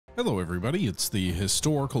Hello everybody, it's the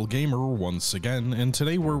Historical Gamer once again, and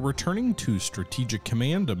today we're returning to Strategic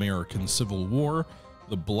Command American Civil War,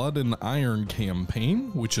 the Blood and Iron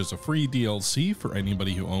campaign, which is a free DLC for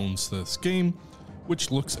anybody who owns this game,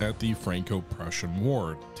 which looks at the Franco-Prussian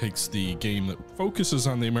War. It takes the game that focuses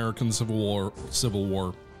on the American Civil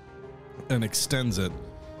War and extends it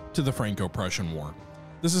to the Franco-Prussian War.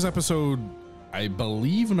 This is episode, I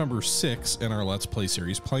believe, number 6 in our Let's Play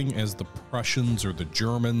series, playing as the Prussians or the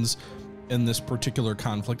Germans in this particular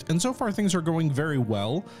conflict. And so far things are going very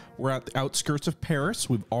well. We're at the outskirts of Paris.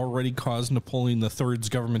 We've already caused Napoleon III's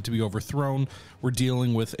government to be overthrown. We're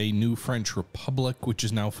dealing with a new French Republic, which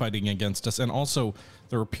is now fighting against us. And also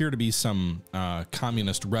there appear to be some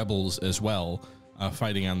communist rebels as well,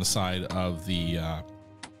 fighting on the side of the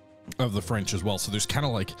French as well. So there's kind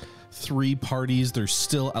of like three parties. There's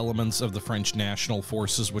still elements of the French national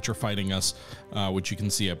forces which are fighting us, which you can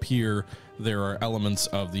see up here. There are elements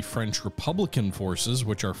of the French Republican forces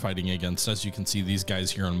which are fighting against us. You can see these guys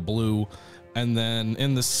here in blue. And then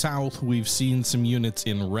in the south, we've seen some units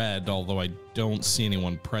in red, although I don't see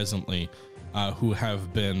anyone presently who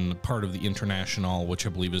have been part of the International, which I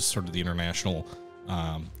believe is sort of the International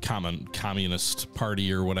Communist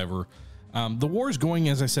Party or whatever. The war is going,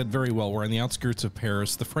 as I said, very well. We're on the outskirts of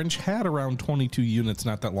Paris. The French had around 22 units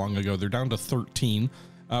not that long ago. They're down to 13,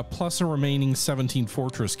 plus a remaining 17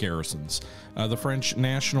 fortress garrisons. The French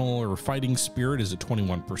national or fighting spirit is at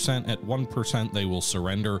 21%. At 1%, they will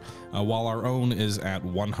surrender, while our own is at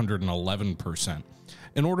 111%.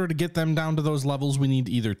 In order to get them down to those levels, we need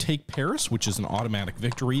to either take Paris, which is an automatic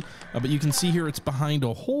victory, but you can see here it's behind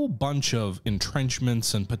a whole bunch of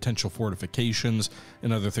entrenchments and potential fortifications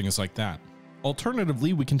and other things like that.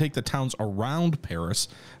 Alternatively, we can take the towns around Paris,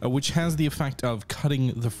 which has the effect of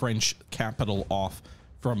cutting the French capital off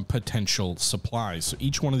from potential supplies. So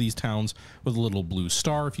each one of these towns with a little blue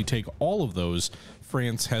star, if you take all of those,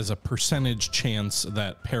 France has a percentage chance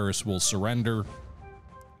that Paris will surrender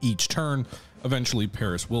each turn. Eventually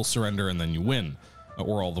Paris will surrender and then you win,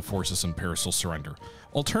 or all the forces in Paris will surrender.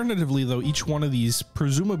 Alternatively, though, each one of these,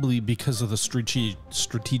 presumably because of the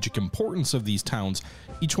strategic importance of these towns,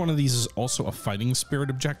 each one of these is also a fighting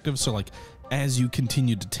spirit objective. So like as you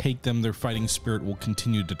continue to take them, their fighting spirit will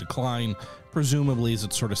continue to decline, presumably as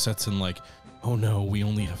it sort of sets in like, oh no, we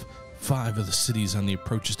only have 5 of the cities on the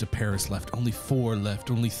approaches to Paris left, only 4 left,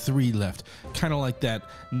 only 3 left. Kind of like that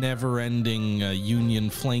never-ending Union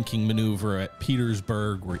flanking maneuver at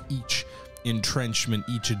Petersburg, where each entrenchment,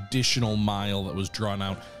 each additional mile that was drawn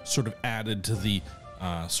out sort of added to the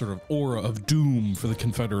sort of aura of doom for the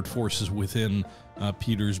Confederate forces within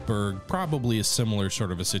Petersburg. Probably a similar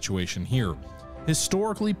sort of a situation here.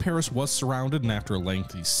 Historically, Paris was surrounded, and after a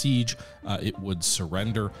lengthy siege, it would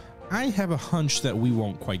surrender. I have a hunch that we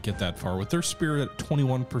won't quite get that far. With their spirit at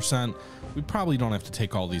 21%, we probably don't have to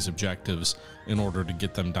take all these objectives in order to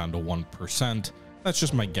get them down to 1%. That's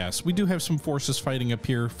just my guess. We do have some forces fighting up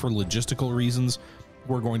here for logistical reasons.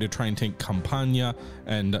 We're going to try and take Campania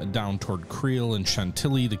and down toward Creil and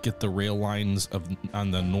Chantilly to get the rail lines on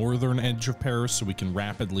the northern edge of Paris so we can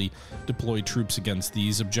rapidly deploy troops against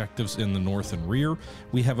these objectives in the north and rear.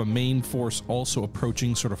 We have a main force also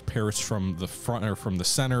approaching sort of Paris from the front or from the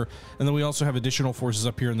center. And then we also have additional forces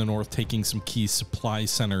up here in the north taking some key supply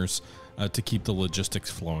centers to keep the logistics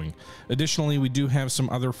flowing. Additionally, we do have some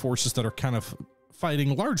other forces that are kind of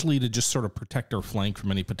fighting largely to just sort of protect our flank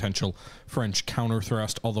from any potential French counter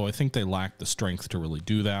thrust, although I think they lack the strength to really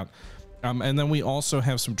do that. And then we also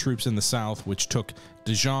have some troops in the south which took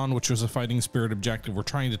Dijon, which was a fighting spirit objective. We're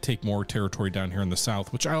trying to take more territory down here in the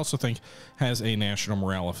south, which I also think has a national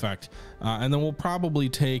morale effect. And then we'll probably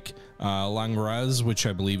take Langres, which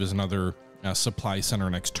I believe is another supply center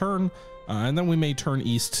next turn. And then we may turn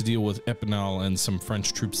east to deal with Epinal and some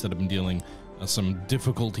French troops that have been dealing some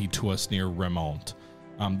difficulty to us near Remont.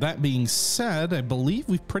 That being said, I believe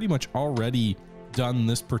we've pretty much already done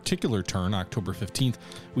this particular turn, October 15th.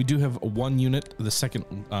 We do have one unit, the second,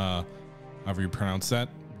 however you pronounce that,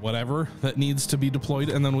 whatever, that needs to be deployed.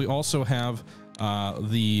 And then we also have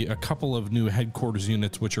a couple of new headquarters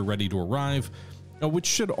units which are ready to arrive, which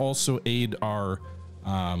should also aid our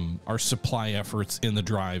supply efforts in the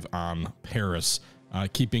drive on Paris,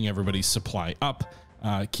 keeping everybody's supply up,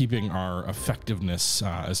 keeping our effectiveness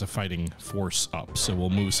as a fighting force up. So we'll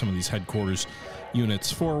move some of these headquarters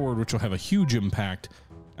units forward, which will have a huge impact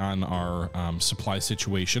on our supply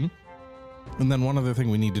situation. And then one other thing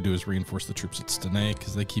we need to do is reinforce the troops at Stenay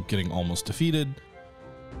because they keep getting almost defeated.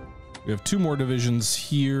 We have 2 more divisions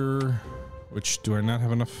here, which do I not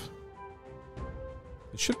have enough?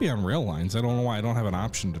 It should be on rail lines. I don't know why I don't have an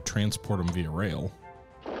option to transport them via rail.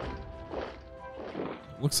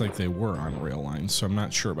 Looks like they were on rail lines, so I'm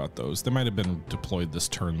not sure about those. They might have been deployed this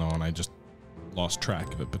turn, though, and I just lost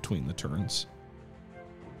track of it between the turns.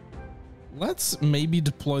 Let's maybe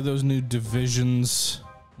deploy those new divisions.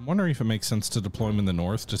 I'm wondering if it makes sense to deploy them in the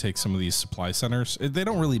north to take some of these supply centers. They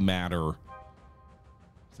don't really matter.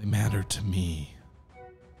 They matter to me.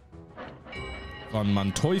 Von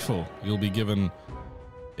Manteuffel, you'll be given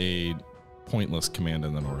a pointless command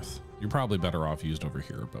in the north. You're probably better off used over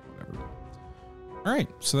here, but whatever. All right,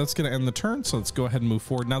 so that's going to end the turn. So let's go ahead and move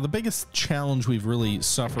forward. Now, the biggest challenge we've really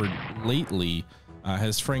suffered lately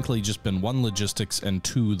has frankly just been 1, logistics, and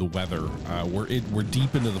 2, the weather. We're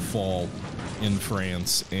deep into the fall in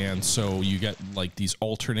France, and so you get like these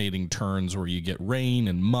alternating turns where you get rain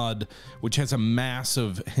and mud, which has a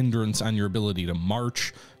massive hindrance on your ability to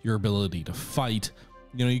march, your ability to fight.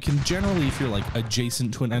 You know, you can generally, if you're like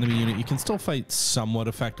adjacent to an enemy unit, you can still fight somewhat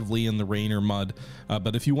effectively in the rain or mud.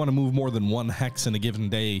 But if you want to move more than 1 hex in a given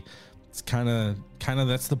day, it's kind of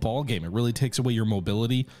that's the ball game. It really takes away your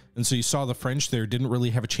mobility. And so you saw the French there didn't really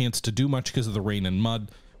have a chance to do much because of the rain and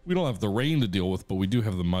mud. We don't have the rain to deal with, but we do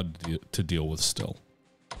have the mud to deal with still.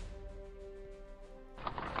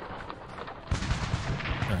 All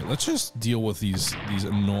right, let's just deal with these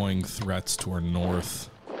annoying threats to our north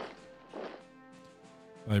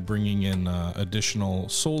by bringing in additional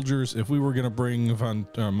soldiers. If we were going to bring von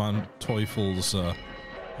Manteuffel's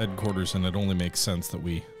headquarters in, it only makes sense that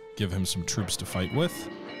we give him some troops to fight with.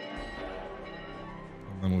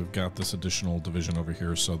 And then we've got this additional division over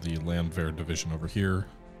here, so the Landwehr division over here.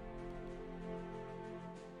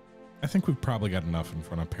 I think we've probably got enough in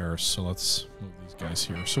front of Paris, so let's move these guys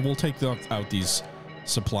here. So we'll take out these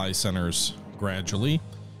supply centers gradually.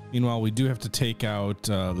 Meanwhile, we do have to take out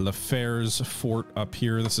Lefebvre's fort up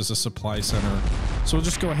here. This is a supply center. So we'll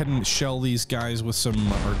just go ahead and shell these guys with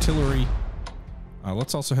some artillery.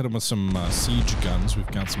 Let's also hit them with some siege guns. We've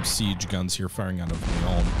got some siege guns here firing out of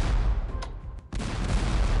Lyon.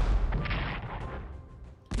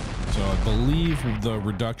 So I believe the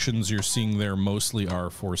reductions you're seeing there mostly are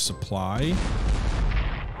for supply.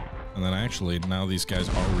 And then actually now these guys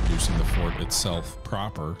are reducing the fort itself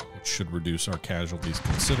proper, which should reduce our casualties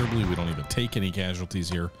considerably. We don't even take any casualties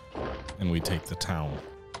here, and we take the town.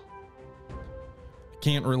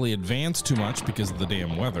 Can't really advance too much because of the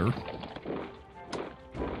damn weather.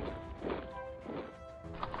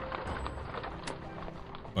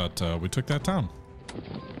 But we took that town.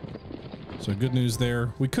 So good news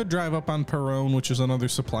there. We could drive up on Peronne, which is another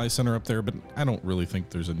supply center up there, but I don't really think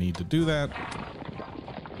there's a need to do that.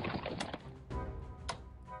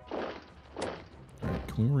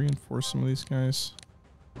 Can we reinforce some of these guys?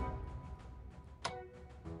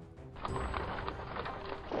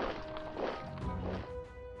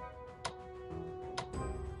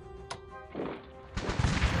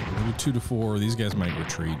 Maybe 2 to 4. These guys might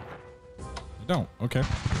retreat. They don't. Okay.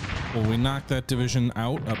 Well, we knock that division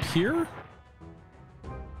out up here.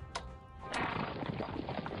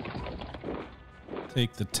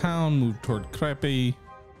 Take the town, move toward Crépy.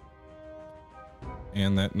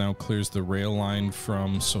 And that now clears the rail line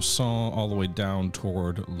from Soissons all the way down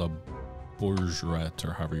toward La Bourgerette,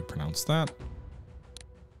 or however you pronounce that.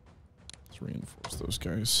 Let's reinforce those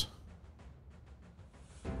guys.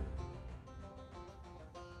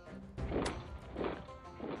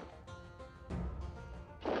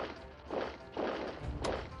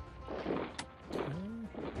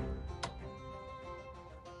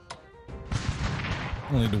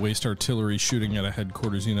 Don't need to waste artillery shooting at a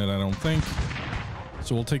headquarters unit, I don't think.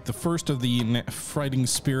 So we'll take the first of the fighting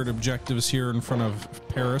spirit objectives here in front of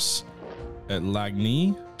Paris at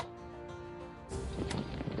Lagny.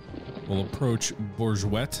 We'll approach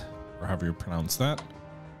Bourgeois, or however you pronounce that,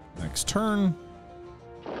 next turn.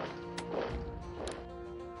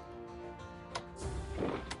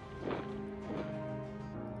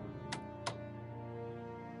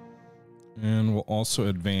 And we'll also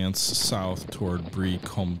advance south toward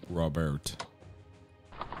Brie-Comte-Robert.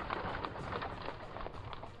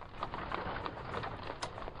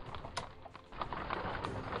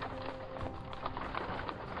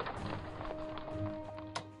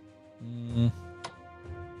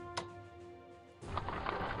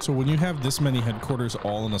 So when you have this many headquarters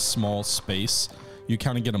all in a small space, you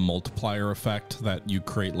kind of get a multiplier effect that you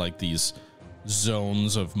create like these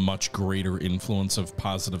zones of much greater influence of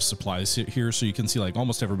positive supplies here. So you can see like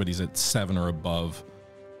almost everybody's at 7 or above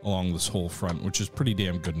along this whole front, which is pretty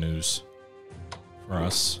damn good news for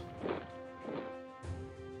us.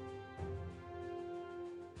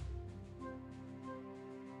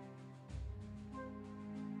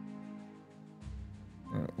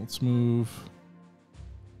 All right, let's move.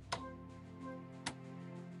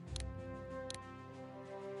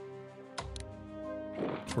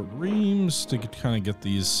 for Reims to kind of get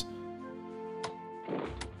these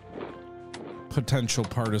potential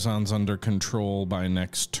partisans under control by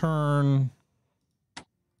next turn.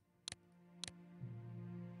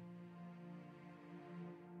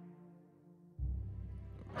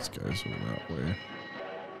 These guys are that way.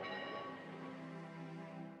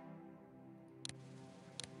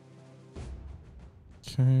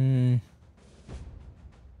 Okay.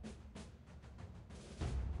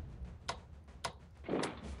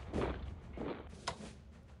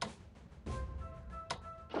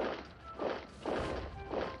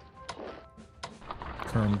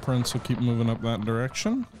 Crown Prince will keep moving up that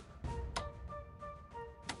direction.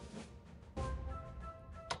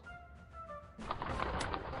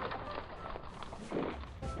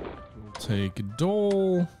 We'll take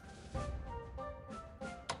Dole.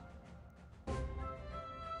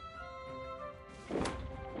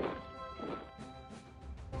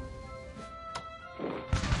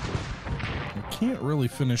 Can't really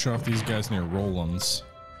finish off these guys near Roland's.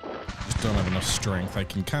 Just don't have enough strength. I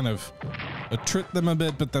can kind of attrit them a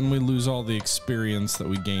bit, but then we lose all the experience that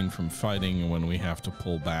we gain from fighting when we have to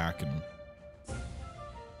pull back and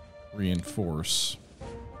reinforce.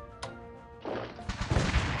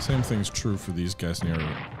 Same thing's true for these guys near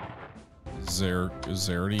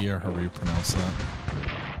Zerdi, or however you pronounce that.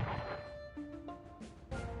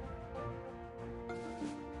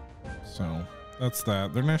 So that's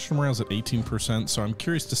that. Their national morale's at 18%, so I'm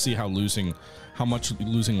curious to see how much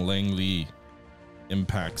losing Langley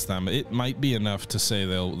impacts them. It might be enough to say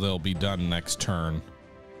they'll be done next turn.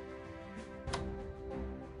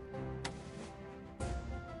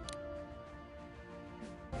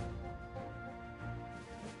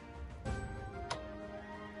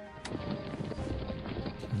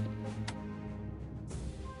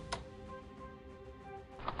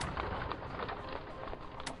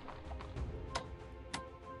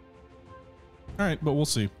 All right, but we'll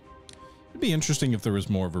see. It'd be interesting if there was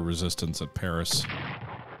more of a resistance at Paris.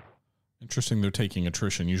 Interesting they're taking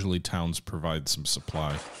attrition. Usually towns provide some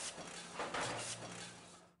supply.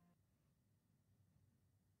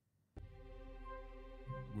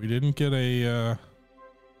 We didn't get a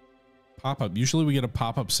pop-up. Usually we get a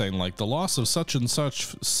pop-up saying like the loss of such and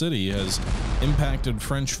such city has impacted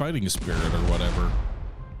French fighting spirit or whatever,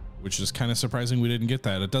 which is kind of surprising we didn't get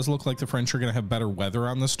that. It does look like the French are going to have better weather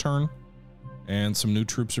on this turn. And some new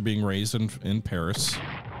troops are being raised in Paris.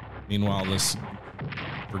 Meanwhile, this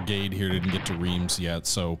brigade here didn't get to Reims yet,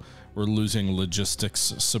 so we're losing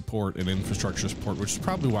logistics support and infrastructure support, which is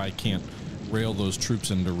probably why I can't rail those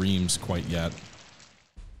troops into Reims quite yet.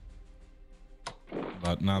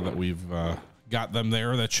 But now that we've got them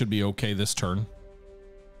there, that should be okay this turn.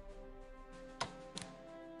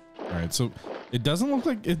 All right, so it doesn't look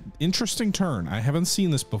like an interesting turn. I haven't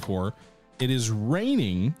seen this before. It is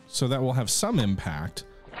raining, so that will have some impact,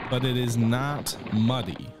 but it is not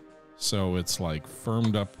muddy. So it's like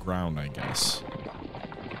firmed up ground, I guess.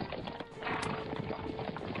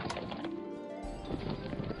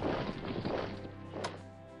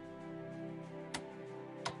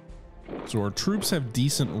 So our troops have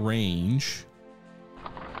decent range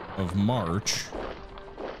of march,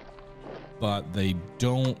 but they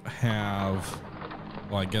don't have,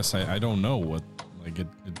 well, I guess I don't know what. Like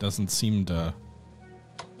it doesn't seem to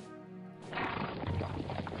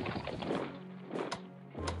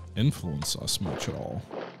influence us much at all.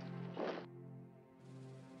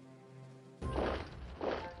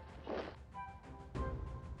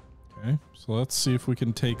 Okay, so let's see if we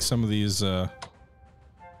can take some of these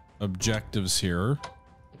objectives here.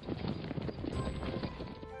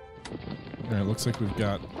 All right, looks like we've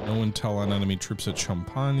got no intel on enemy troops at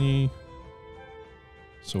Champagne,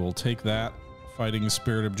 so we'll take that. Fighting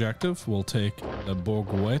spirit objective. We'll take the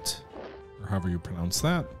Bourgouet, or however you pronounce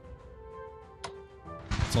that.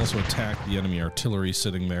 Let's also attack the enemy artillery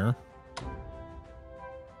sitting there.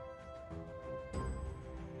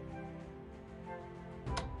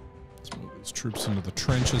 Let's move these troops into the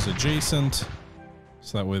trenches adjacent,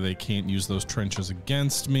 so that way they can't use those trenches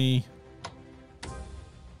against me.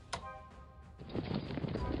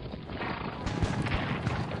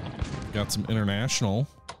 Got some international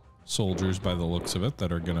soldiers by the looks of it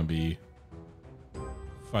that are going to be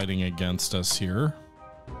fighting against us here.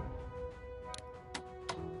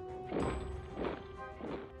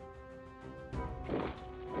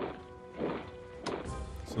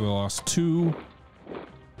 So they lost 2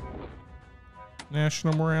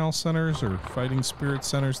 national morale centers or fighting spirit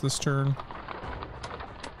centers this turn.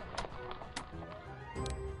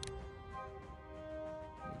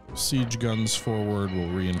 Siege guns forward will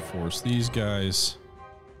reinforce these guys.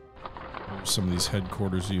 Move some of these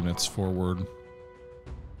headquarters units forward.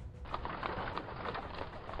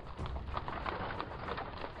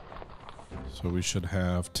 So we should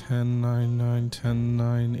have 10, 9, 9, 10,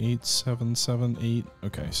 9, 8, 7, 7, 8.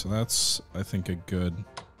 Okay, so that's, I think, a good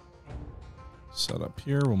setup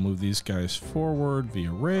here. We'll move these guys forward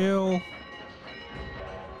via rail.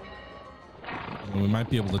 And we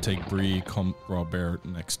might be able to take Brie, Robert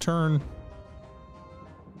next turn.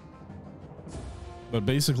 But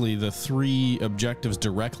basically, the 3 objectives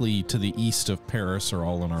directly to the east of Paris are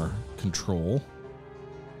all in our control.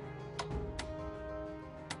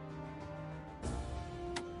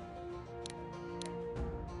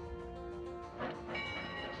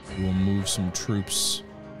 We'll move some troops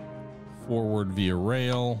forward via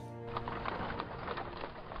rail.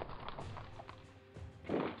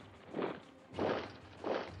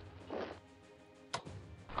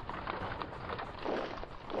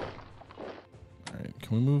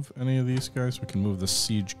 Can we move any of these guys? We can move the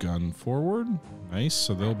siege gun forward. Nice.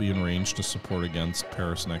 So they'll be in range to support against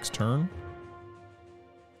Paris next turn.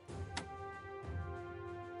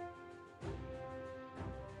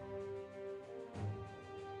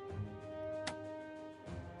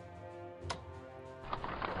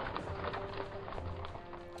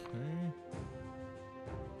 Okay.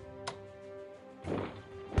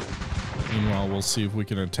 Meanwhile, we'll see if we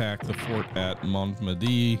can attack the fort at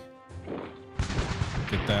Montmedy.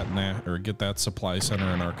 Get that get that supply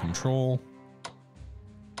center in our control.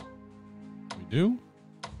 We do.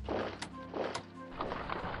 And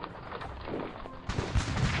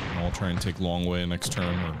I'll try and take Longway next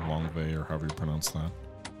turn, or Longvay, or however you pronounce that.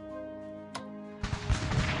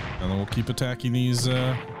 And then we'll keep attacking these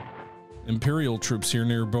Imperial troops here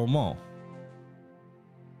near Beaumont.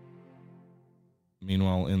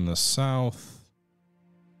 Meanwhile, in the south,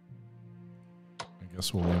 I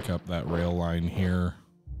guess we'll link up that rail line here.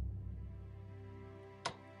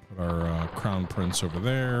 Put our Crown Prince over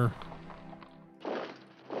there.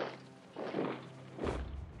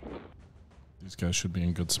 These guys should be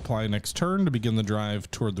in good supply next turn to begin the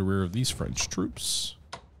drive toward the rear of these French troops.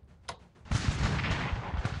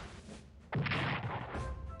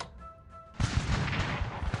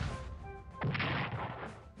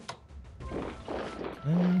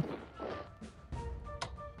 Okay.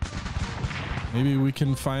 Maybe we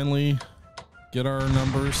can finally get our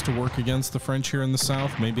numbers to work against the French here in the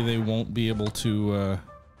south. Maybe they won't be able to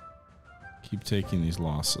keep taking these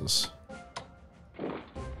losses.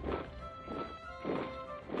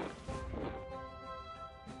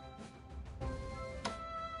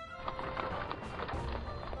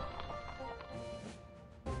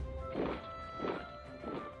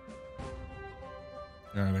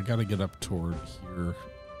 All right, I got to get up toward here.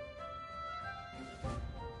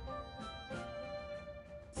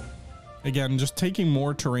 Again, just taking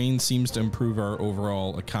more terrain seems to improve our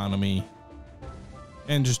overall economy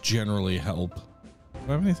and just generally help. Do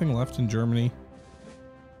I have anything left in Germany?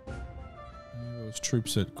 Any of those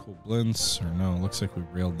troops at Koblenz? Or no, looks like we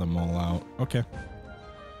railed them all out. Okay.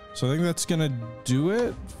 So I think that's going to do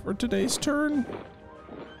it for today's turn.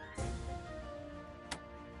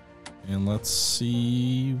 And let's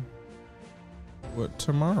see what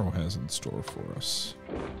tomorrow has in store for us.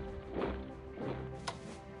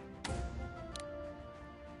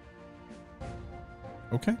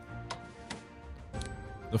 Okay.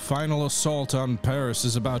 The final assault on Paris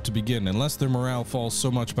is about to begin, unless their morale falls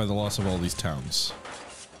so much by the loss of all these towns.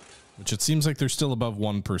 Which it seems like they're still above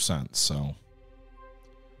 1%, so.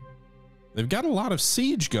 They've got a lot of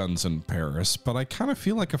siege guns in Paris, but I kind of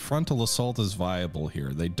feel like a frontal assault is viable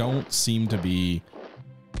here. They don't seem to be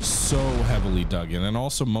so heavily dug in. And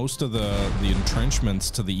also most of the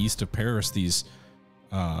entrenchments to the east of Paris, these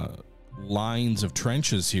lines of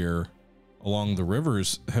trenches here along the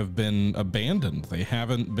rivers have been abandoned. They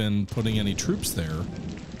haven't been putting any troops there.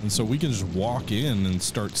 And so we can just walk in and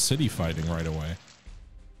start city fighting right away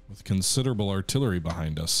with considerable artillery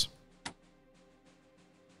behind us.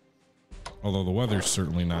 Although the weather's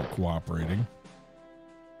certainly not cooperating.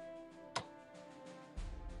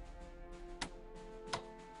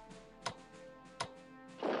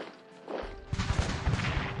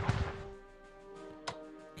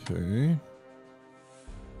 Okay.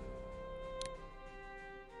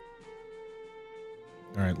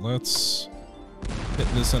 All right, let's hit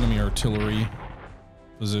this enemy artillery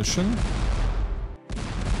position.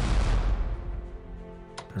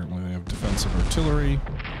 Apparently they have defensive artillery.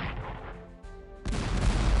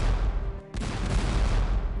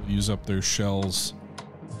 Use up their shells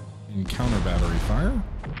in counter battery fire.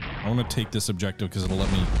 I want to take this objective because it'll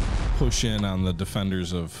let me push in on the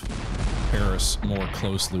defenders of Paris more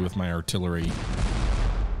closely with my artillery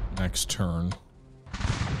next turn.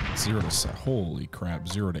 0 to 7. Holy crap,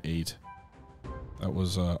 0 to 8. That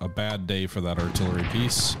was a bad day for that artillery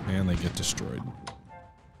piece, and they get destroyed.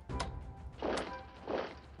 All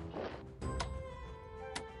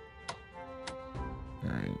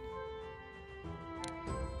right.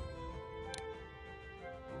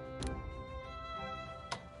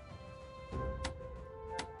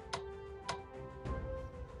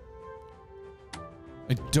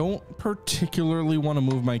 I don't particularly want to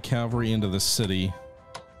move my cavalry into the city.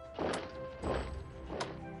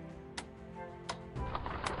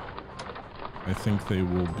 I think they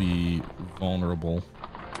will be vulnerable.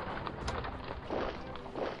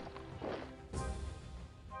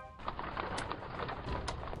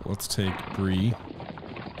 Let's take Brie.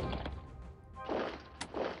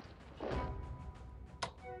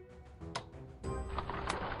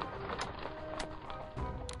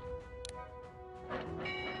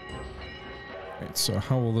 Right, so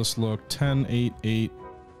how will this look? 10, 8, 8.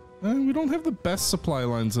 We don't have the best supply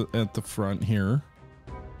lines at the front here.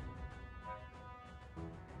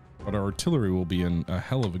 But our artillery will be in a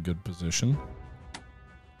hell of a good position.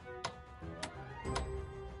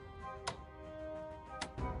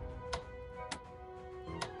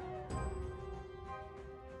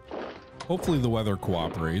 Hopefully the weather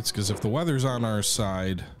cooperates, because if the weather's on our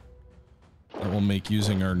side, that will make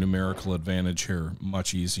using our numerical advantage here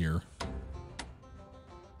much easier.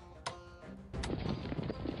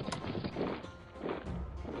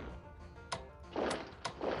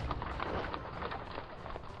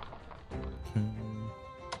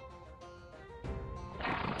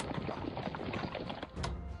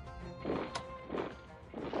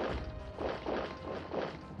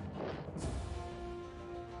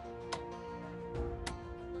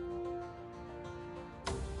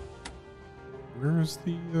 Where is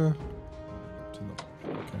the to the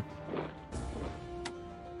okay.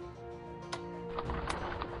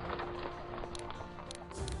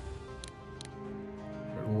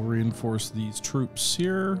 Right, we'll reinforce these troops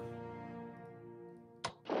here.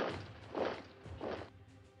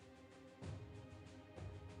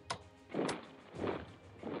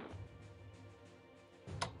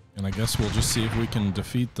 And I guess we'll just see if we can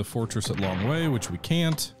defeat the fortress at Long Way, which we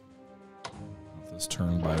can't.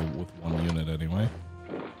 Turn by with one unit anyway.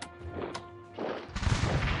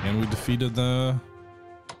 And we defeated the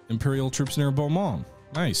Imperial troops near Beaumont.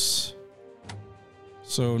 Nice.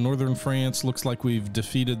 So northern France looks like we've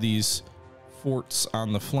defeated these forts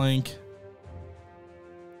on the flank.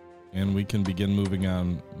 And we can begin moving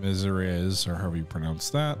on Mézeres, or however you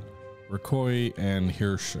pronounce that. Rocroi and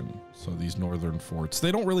Hirschen. So these northern forts.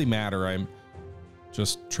 They don't really matter. I'm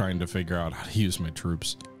just trying to figure out how to use my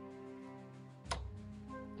troops.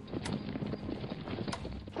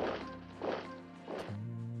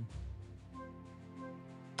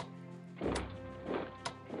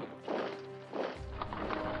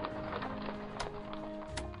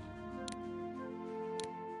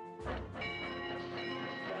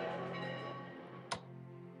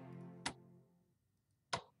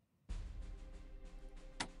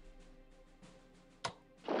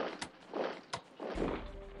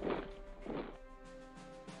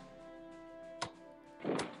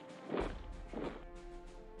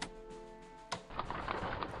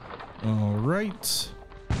 All right.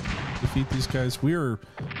 Defeat these guys. We are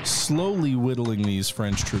slowly whittling these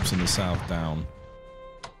French troops in the south down.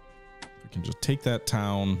 If we can just take that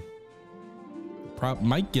town.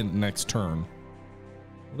 Might get next turn.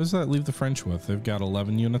 What does that leave the French with? They've got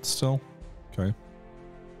 11 units still. Okay.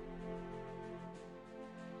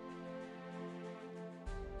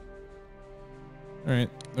 All right,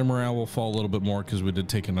 their morale will fall a little bit more because we did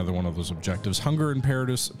take another one of those objectives. Hunger in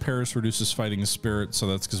Paris reduces fighting spirit, so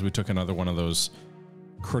that's because we took another one of those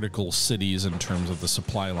critical cities in terms of the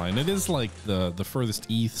supply line. It is like the furthest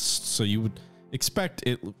east, so you would expect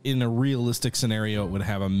it in a realistic scenario it would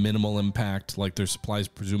have a minimal impact, like their supplies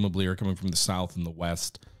presumably are coming from the south and the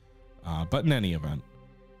west. But in any event.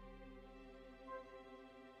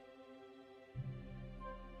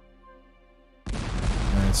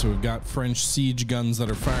 So we've got French siege guns that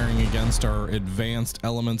are firing against our advanced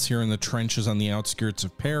elements here in the trenches on the outskirts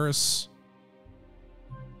of Paris.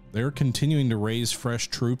 They're continuing to raise fresh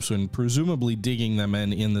troops and presumably digging them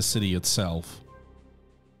in the city itself.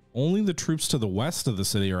 Only the troops to the west of the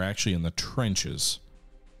city are actually in the trenches.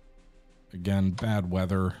 Again, bad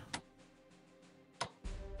weather.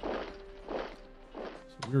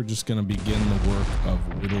 We're just going to begin the work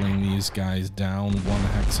of whittling these guys down one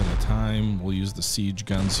hex at a time. We'll use the siege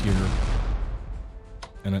guns here.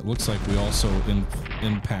 And it looks like we also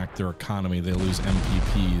impact their economy. They lose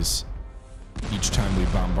MPPs each time we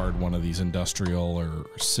bombard one of these industrial or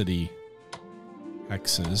city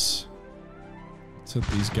hexes. Let's hit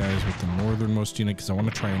these guys with the northernmost unit because I want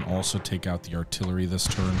to try and also take out the artillery this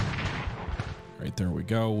turn. Right, there we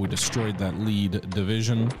go. We destroyed that lead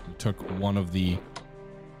division. We took one of the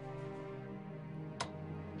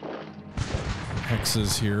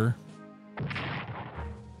hexes here.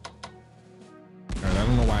 Alright, I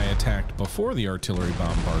don't know why I attacked before the artillery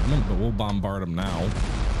bombardment, but we'll bombard them now.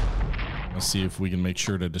 Let's see if we can make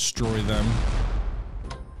sure to destroy them.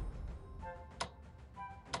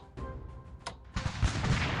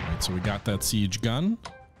 Alright, so we got that siege gun.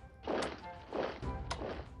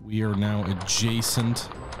 We are now adjacent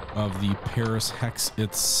of the Paris hex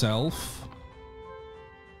itself.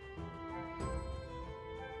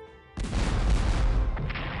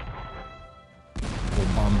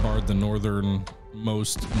 We'll bombard the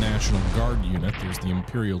northernmost National Guard unit. There's the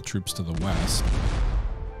Imperial troops to the west.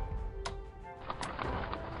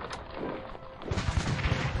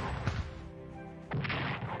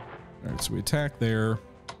 All right, so we attack there.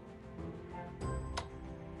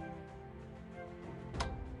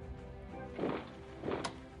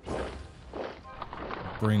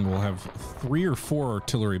 We'll have 3 or 4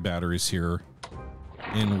 artillery batteries here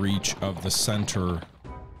in reach of the center,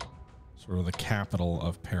 sort of the capital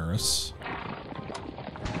of Paris.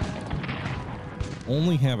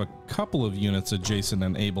 Only have a couple of units adjacent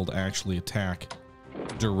and able to actually attack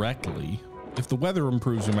directly. If the weather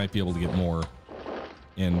improves, we might be able to get more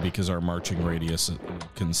in because our marching radius will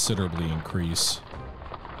considerably increase.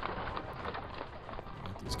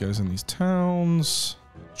 Get these guys in these towns.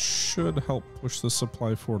 Should help push the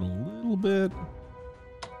supply forward a little bit.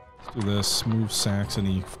 Let's do this. Move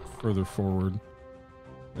Saxony further forward.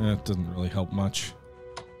 It doesn't really help much.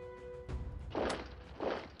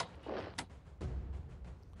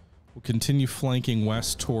 We'll continue flanking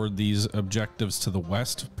west toward these objectives to the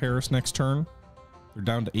west of Paris next turn. They're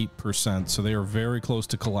down to 8%, so they are very close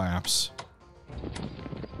to collapse.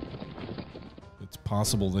 It's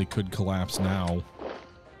possible they could collapse now.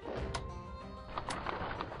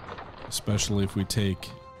 Especially if we take,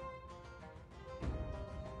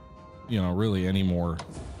 you know, really any more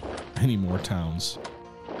towns.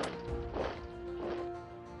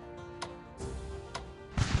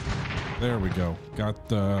 There we go. Got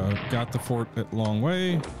the fort at Long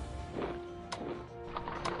Way.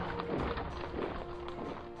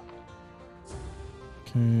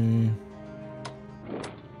 Okay.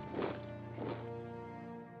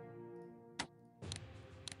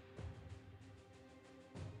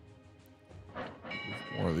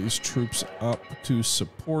 More of these troops up to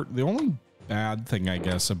support. The only bad thing, I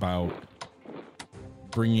guess, about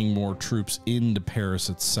bringing more troops into Paris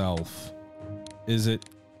itself is it,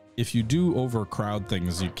 if you do overcrowd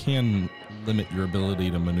things, you can limit your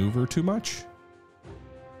ability to maneuver too much.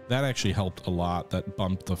 That actually helped a lot. That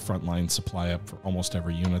bumped the frontline supply up for almost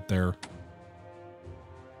every unit there.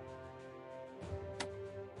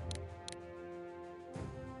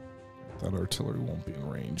 That artillery won't be in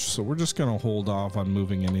range, so we're just gonna hold off on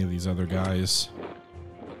moving any of these other guys.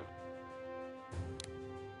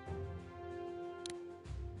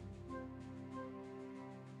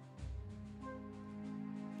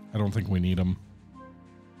 I don't think we need them.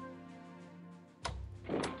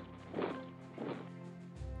 These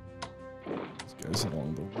guys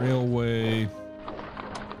along the railway.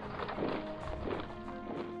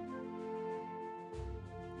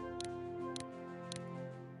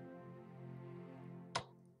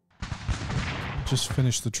 Just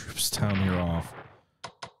finish the troops down here off.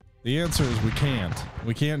 The answer is we can't.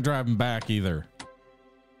 We can't drive them back either.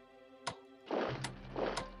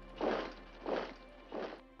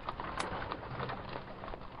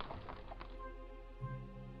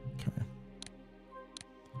 Okay.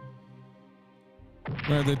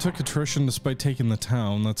 All right, they took attrition despite taking the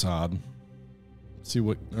town. That's odd. Let's see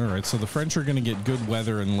what. All right, so the French are going to get good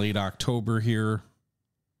weather in late October here.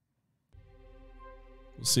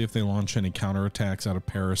 We'll see if they launch any counterattacks out of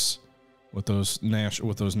Paris with those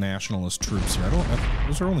nationalist troops here.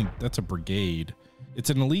 Those are only, that's a brigade.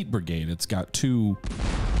 It's an elite brigade. It's got 11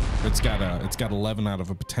 out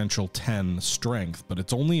of a potential 10 strength, but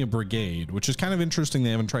it's only a brigade, which is kind of interesting.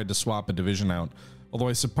 They haven't tried to swap a division out. Although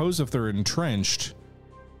I suppose if they're entrenched,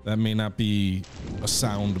 that may not be a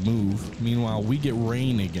sound move. Meanwhile, we get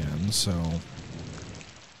rain again, so.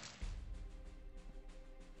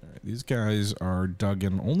 These guys are dug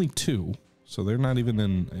in, only 2, so they're not even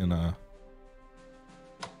in a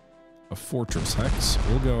fortress hex.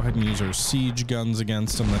 We'll go ahead and use our siege guns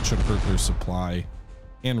against them. That should hurt their supply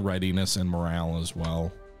and readiness and morale as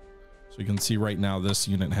well. So you can see right now this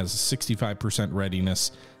unit has 65%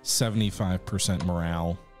 readiness, 75%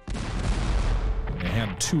 morale. They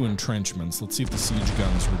had 2 entrenchments. Let's see if the siege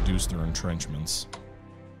guns reduce their entrenchments.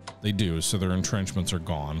 They do, so their entrenchments are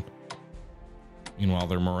gone. Meanwhile,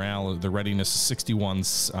 their morale, their readiness is 61,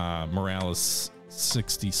 morale is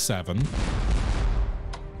 67.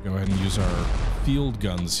 Go ahead and use our field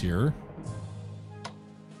guns here.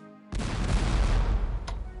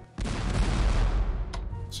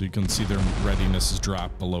 So you can see their readiness has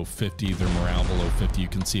dropped below 50, their morale below 50. You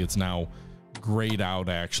can see it's now grayed out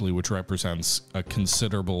actually, which represents a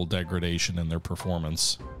considerable degradation in their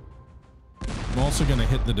performance. I'm also going to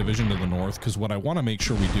hit the division to the north because what I want to make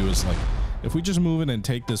sure we do is, like, if we just move in and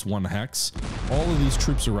take this 1 hex, all of these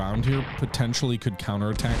troops around here potentially could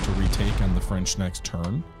counterattack to retake on the French next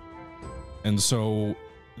turn. And so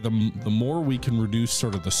the more we can reduce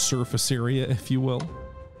sort of the surface area, if you will,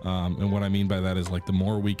 and what I mean by that is, like, the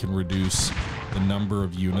more we can reduce the number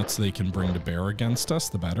of units they can bring to bear against us,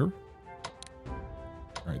 the better.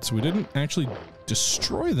 All right, so we didn't actually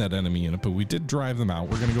destroy that enemy unit, but we did drive them out.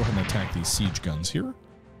 We're going to go ahead and attack these siege guns here.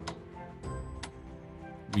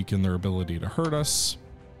 Weaken their ability to hurt us.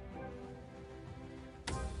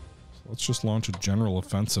 So let's just launch a general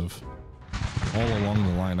offensive all along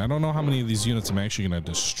the line. I don't know how many of these units I'm actually going to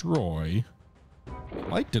destroy. I'd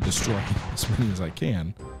like to destroy as many as I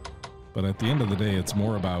can, but at the end of the day, it's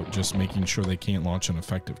more about just making sure they can't launch an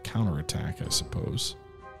effective counterattack, I suppose.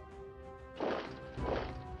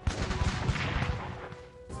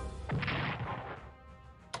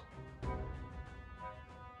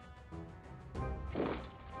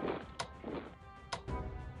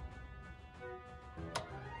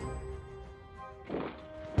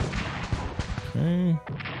 Okay.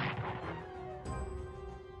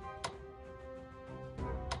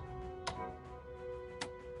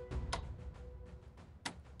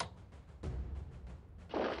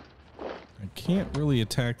 I can't really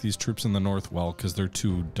attack these troops in the north well because they're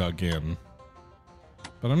too dug in.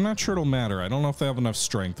 But I'm not sure it'll matter. I don't know if they have enough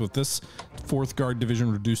strength. With this 4th Guard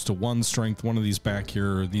Division reduced to 1 strength, one of these back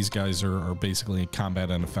here, these guys are basically combat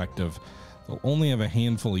ineffective. They'll only have a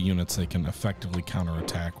handful of units they can effectively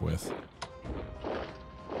counterattack with.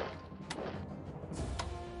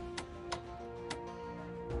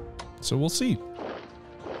 So we'll see.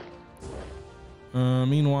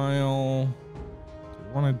 Meanwhile, do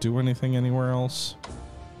I want to do anything anywhere else?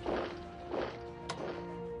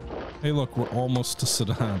 Hey, look, we're almost to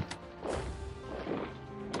Sedan.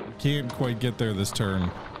 We can't quite get there this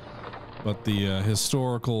turn, but the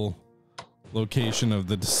historical location of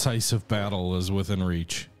the decisive battle is within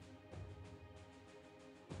reach.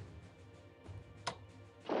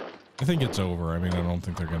 I think it's over. I mean, I don't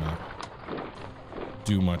think they're gonna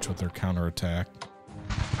do much with their counterattack.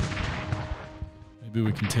 Maybe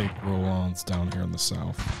we can take Roland's down here in the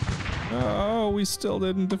south. Oh, we still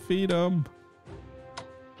didn't defeat them.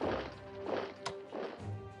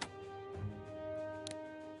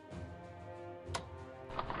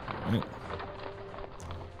 Right.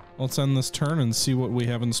 Let's end this turn and see what we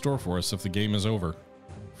have in store for us if the game is over.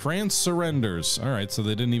 France surrenders. All right, so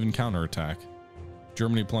they didn't even counterattack.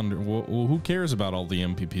 Germany plundered. Well, who cares about all the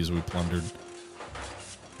MPPs we plundered?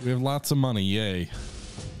 We have lots of money, yay.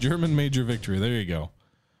 German major victory, there you go.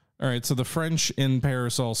 All right, so the French in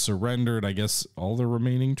Paris all surrendered. I guess all the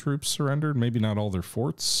remaining troops surrendered. Maybe not all their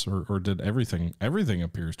forts, or did everything? Everything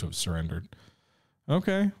appears to have surrendered.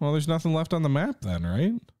 Okay, well, there's nothing left on the map then,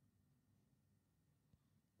 right?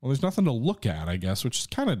 Well, there's nothing to look at, I guess, which is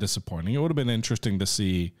kind of disappointing. It would have been interesting to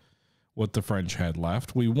see what the French had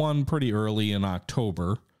left. We won pretty early in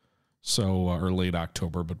October, so, or late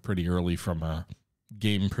October, but pretty early from a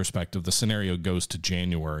game perspective. The scenario goes to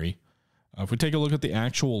January. If we take a look at the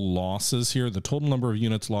actual losses here, the total number of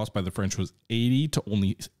units lost by the French was 80 to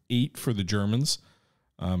only 8 for the Germans,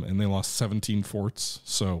 and they lost 17 forts,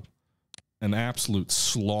 so an absolute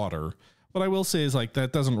slaughter. What I will say is, like,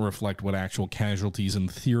 that doesn't reflect what actual casualties in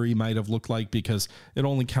theory might have looked like, because it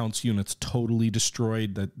only counts units totally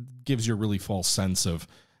destroyed. That gives you a really false sense of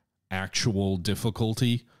actual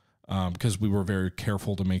difficulty, because we were very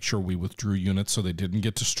careful to make sure we withdrew units so they didn't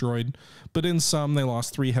get destroyed. But in some, they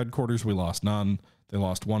lost 3 headquarters, we lost none. They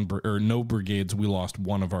lost no brigades, we lost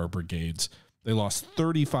 1 of our brigades. They lost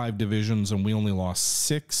 35 divisions, and we only lost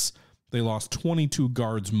 6. They lost 22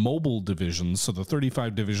 Guards mobile divisions, so the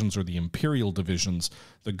 35 divisions are the Imperial divisions.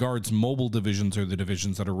 The Guards mobile divisions are the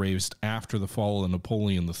divisions that are raised after the fall of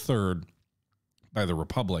Napoleon III by the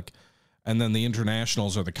Republic. And then the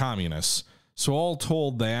Internationals are the Communists. So all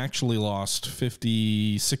told, they actually lost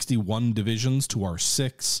 61 divisions to our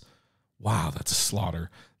 6. Wow, that's a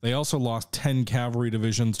slaughter. They also lost 10 cavalry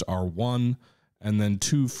divisions to our 1, and then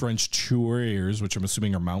 2 French cuirassiers, which I'm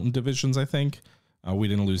assuming are mountain divisions, I think, We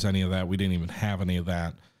didn't lose any of that. We didn't even have any of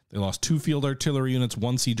that. They lost 2 field artillery units,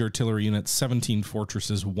 1 siege artillery unit, 17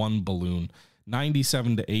 fortresses, 1 balloon.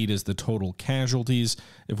 97-8 is the total casualties.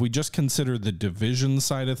 If we just consider the division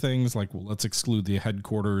side of things, like, well, let's exclude the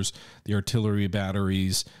headquarters, the artillery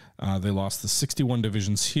batteries, they lost the 61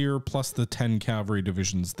 divisions here, plus the 10 cavalry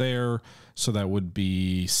divisions there. So that would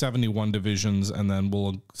be 71 divisions. And then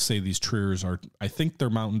we'll say these triers are, I think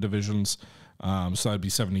they're mountain divisions. So that'd be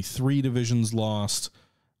 73 divisions lost.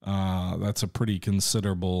 That's a pretty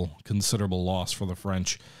considerable loss for the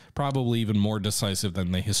French. Probably even more decisive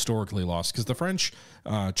than they historically lost, because the French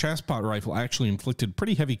chasspot rifle actually inflicted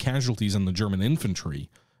pretty heavy casualties on the German infantry.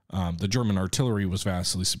 The German artillery was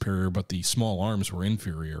vastly superior, but the small arms were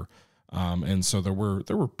inferior, and so there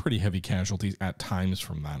were pretty heavy casualties at times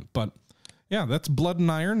from that. But yeah, that's Blood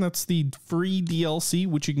and Iron. That's the free DLC,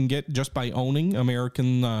 which you can get just by owning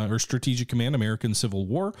American or Strategic Command American Civil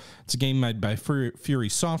War. It's a game made by Fury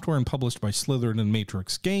Software and published by Slytherin and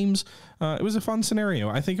Matrix Games. It was a fun scenario.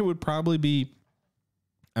 I think it would probably be,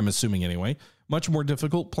 I'm assuming anyway, much more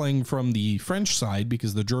difficult playing from the French side,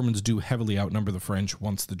 because the Germans do heavily outnumber the French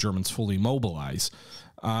once the Germans fully mobilize.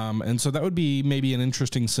 And so that would be maybe an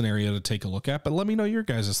interesting scenario to take a look at. But let me know your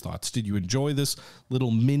guys' thoughts. Did you enjoy this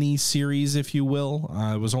little mini series, if you will?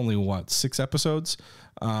 It was only, what, 6 episodes?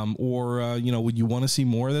 Or would you want to see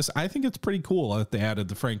more of this? I think it's pretty cool that they added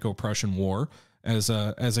the Franco-Prussian War as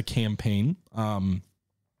a campaign. I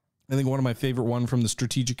think one of my favorite one from the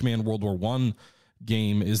Strategic Command World War I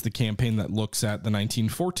game is the campaign that looks at the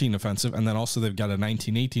 1914 offensive, and then also they've got a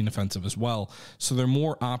 1918 offensive as well. So they're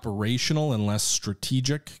more operational and less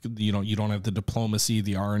strategic. You don't have the diplomacy,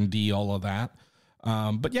 the R&D, all of that.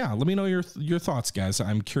 But yeah, let me know your thoughts, guys.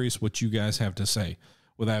 I'm curious what you guys have to say.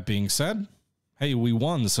 With that being said, hey, we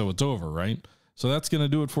won, so it's over, right? So that's going to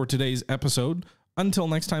do it for today's episode. Until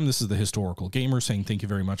next time, this is the Historical Gamer saying thank you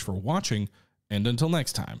very much for watching, and until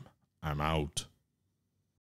next time, I'm out.